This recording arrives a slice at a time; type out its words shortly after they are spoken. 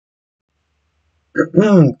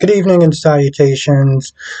Good evening and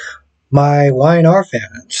salutations, my YNR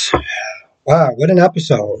fans. Wow, what an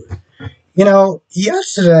episode.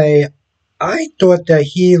 Yesterday I thought that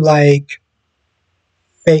he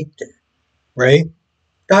faked it, right?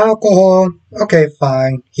 The alcohol, okay,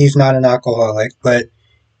 fine. He's not an alcoholic, but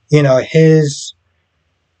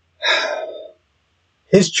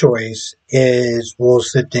his choice is we'll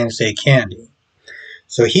sit there and say candy.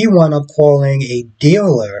 So he wound up calling a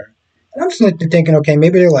dealer. And I'm sitting there thinking, okay,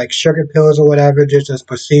 maybe they're like sugar pills or whatever, just as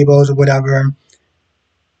placebos or whatever.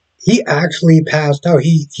 He actually passed out.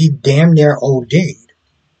 He damn near OD'd.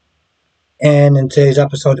 And in today's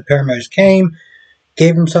episode, the paramedics came,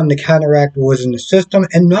 gave him something to counteract what was in the system,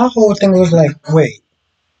 and the whole thing was like, wait,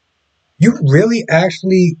 you really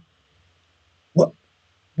actually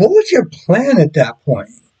what was your plan at that point?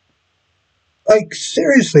 Like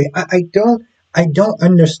seriously, I don't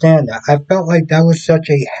understand that. I felt like that was such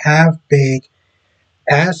a half baked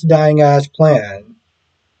ass dying ass plan.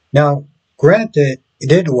 Now, granted, it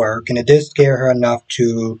did work and it did scare her enough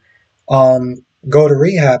to go to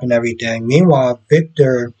rehab and everything. Meanwhile,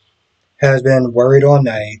 Victor has been worried all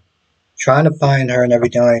night, trying to find her and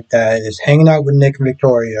everything like that, is hanging out with Nick and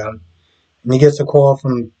Victoria, and he gets a call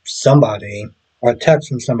from somebody or a text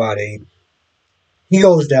from somebody. He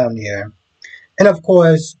goes down there. And of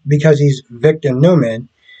course, because he's Victor Newman,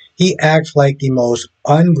 he acts like the most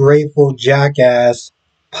ungrateful jackass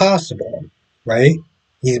possible, right?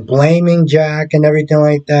 He's blaming Jack and everything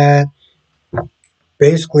like that.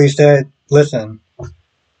 Basically said, listen,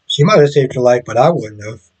 she might have saved your life, but I wouldn't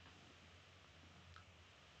have.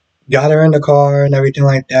 Got her in the car and everything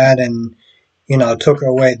like that, and took her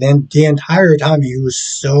away. Then the entire time he was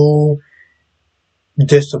so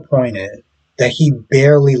disappointed that he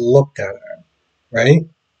barely looked at her, right?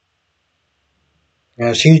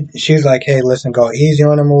 She's like, hey, listen, go easy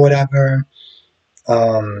on him or whatever.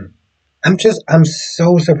 Um, I'm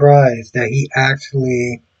so surprised that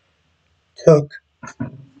took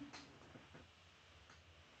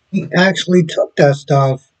he actually took that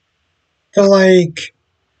stuff to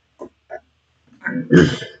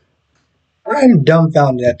I'm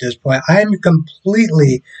dumbfounded at this point. I'm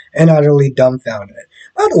completely and utterly dumbfounded.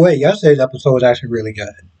 By the way, yesterday's episode was actually really good.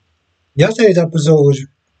 Yesterday's episode was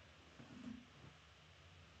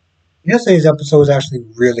yesterday's episode was actually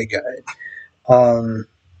really good. Um,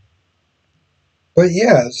 but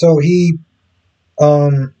yeah, so he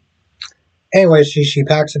um anyway, she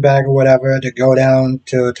packs a bag or whatever to go down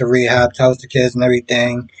to rehab, tells the kids and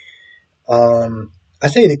everything. I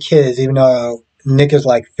say the kids, even though Nick is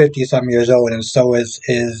like 50 something years old, and so is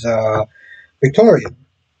Victoria.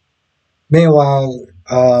 Meanwhile,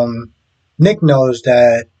 Nick knows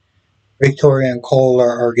that Victoria and Cole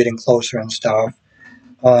are getting closer and stuff.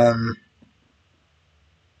 Um,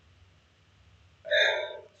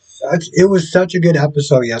 it was such a good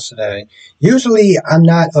episode yesterday. Usually, I'm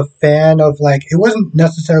not a fan of it wasn't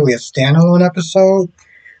necessarily a standalone episode,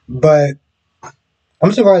 but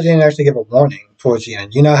I'm surprised they didn't actually give a warning towards the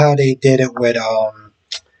end. You know how they did it with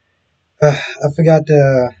I forgot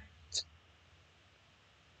the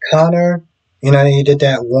Connor. He did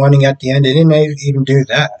that warning at the end. They didn't even do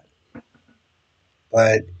that.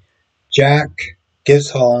 But Jack gets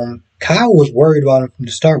home. Kyle was worried about him from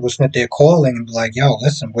the start, was that they're calling and be like, yo,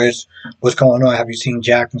 listen, what's going on? Have you seen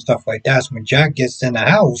Jack and stuff like that? So when Jack gets in the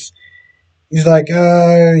house, he's like,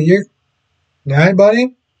 you all right,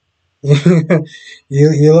 buddy?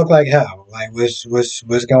 you look like hell. Like what's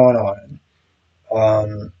going on?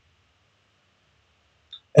 Um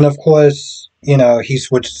and of course, he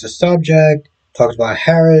switches the subject, talks about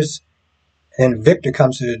Harris, and Victor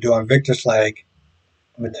comes to the door and Victor's like,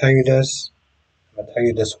 I'm gonna tell you this. I'm gonna tell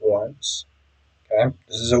you this once. Okay?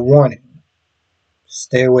 This is a warning.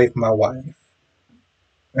 Stay away from my wife.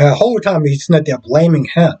 And the whole time he's sitting there blaming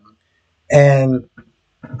him. And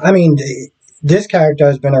I mean, this character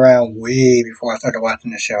has been around way before I started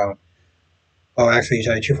watching the show. Oh, actually, to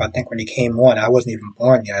tell you the truth, I think when he came on, I wasn't even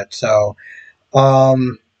born yet. So,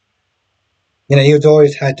 um, he's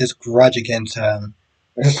always had this grudge against him.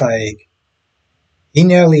 It's like he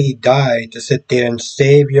nearly died to sit there and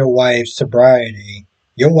save your wife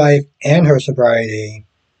and her sobriety.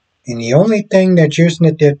 And the only thing that you're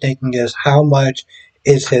sitting there thinking is how much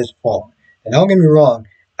is his fault. And don't get me wrong,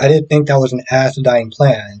 I did think that was an acidine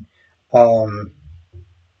plan. Um,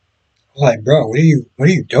 like, bro, what are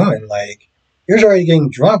you doing? Like, you're already getting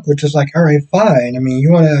drunk, which is like, all right, fine. I mean,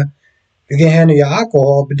 you can handle your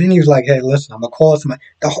alcohol, but then he was like, hey, listen, I'm gonna call somebody.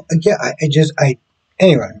 Yeah,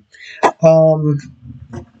 anyway. Um,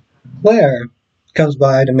 Claire comes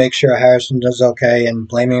by to make sure Harrison does okay and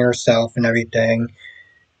blaming herself and everything.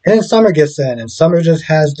 And then Summer gets in, and Summer just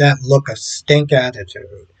has that look of stink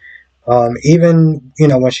attitude. Even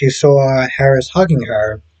when she saw Harris hugging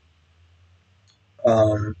her,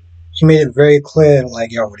 um, she made it very clear,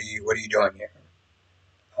 like, "Yo, what are you doing here?"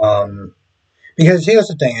 Um, because here's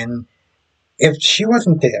the thing, and if she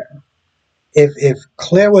wasn't there, if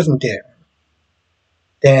Claire wasn't there,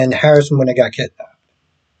 then Harrison wouldn't have got kidnapped.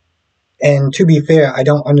 And to be fair, I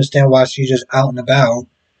don't understand why she's just out and about.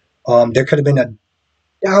 There could have been a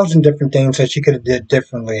thousand different things that she could have did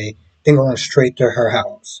differently than going straight to her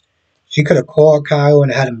house. She could have called Kyle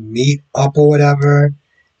and had him meet up or whatever,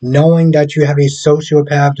 knowing that you have a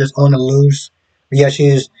sociopath just on the loose. But yeah,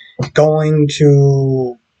 she's going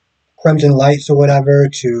to Crimson Lights or whatever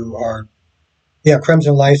or yeah,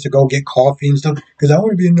 Crimson Lights to go get coffee and stuff because I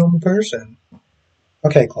want to be a normal person.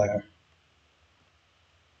 Okay, Claire.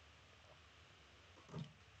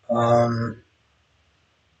 Um,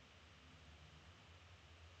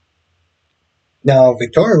 Now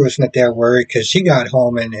Victoria wasn't there worried because she got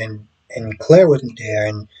home and Claire wasn't there,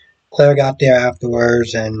 and Claire got there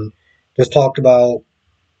afterwards and just talked about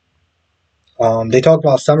they talked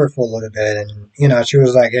about Summer for a little bit, and she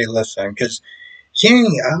was like, "Hey, listen," because she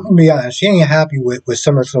ain't. I'm gonna be honest, she ain't happy with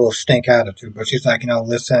Summer's little stink attitude, but she's like,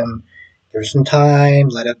 listen, there's some time,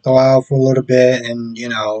 let it thaw out for a little bit, and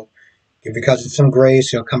because it's some grace,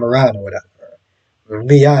 she'll come around or whatever. To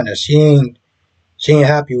be honest, she ain't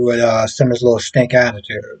happy with Summer's little stink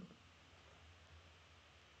attitude.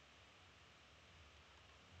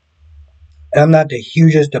 And I'm not the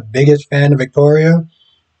hugest, the biggest fan of Victoria,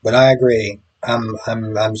 but I agree.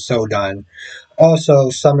 I'm so done.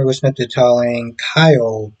 Also, Summer was meant to telling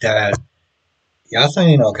Kyle that Yasa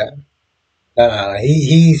ain't okay. No,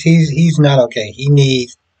 he's not okay. He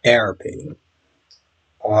needs therapy.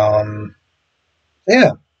 Um,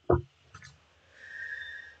 yeah.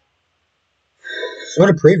 So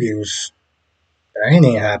the previews, that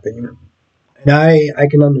ain't happening, and I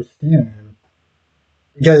can understand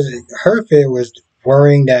because her fear was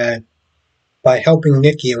worrying that by helping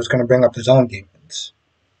Nikki, it was going to bring up his own demons.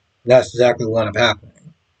 And that's exactly what ended up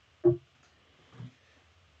happening.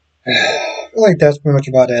 I feel like that's pretty much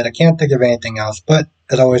about it. I can't think of anything else, but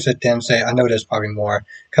as I always sit there and say, I know there's probably more.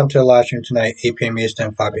 Come to the live stream tonight, 8 p.m.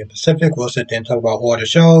 Eastern, 5 p.m. Pacific. We'll sit there and talk about all the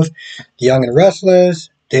shows The Young and the Restless,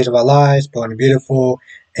 Days of Our Lives, Born and Beautiful,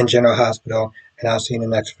 and General Hospital. And I'll see you in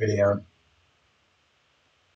the next video.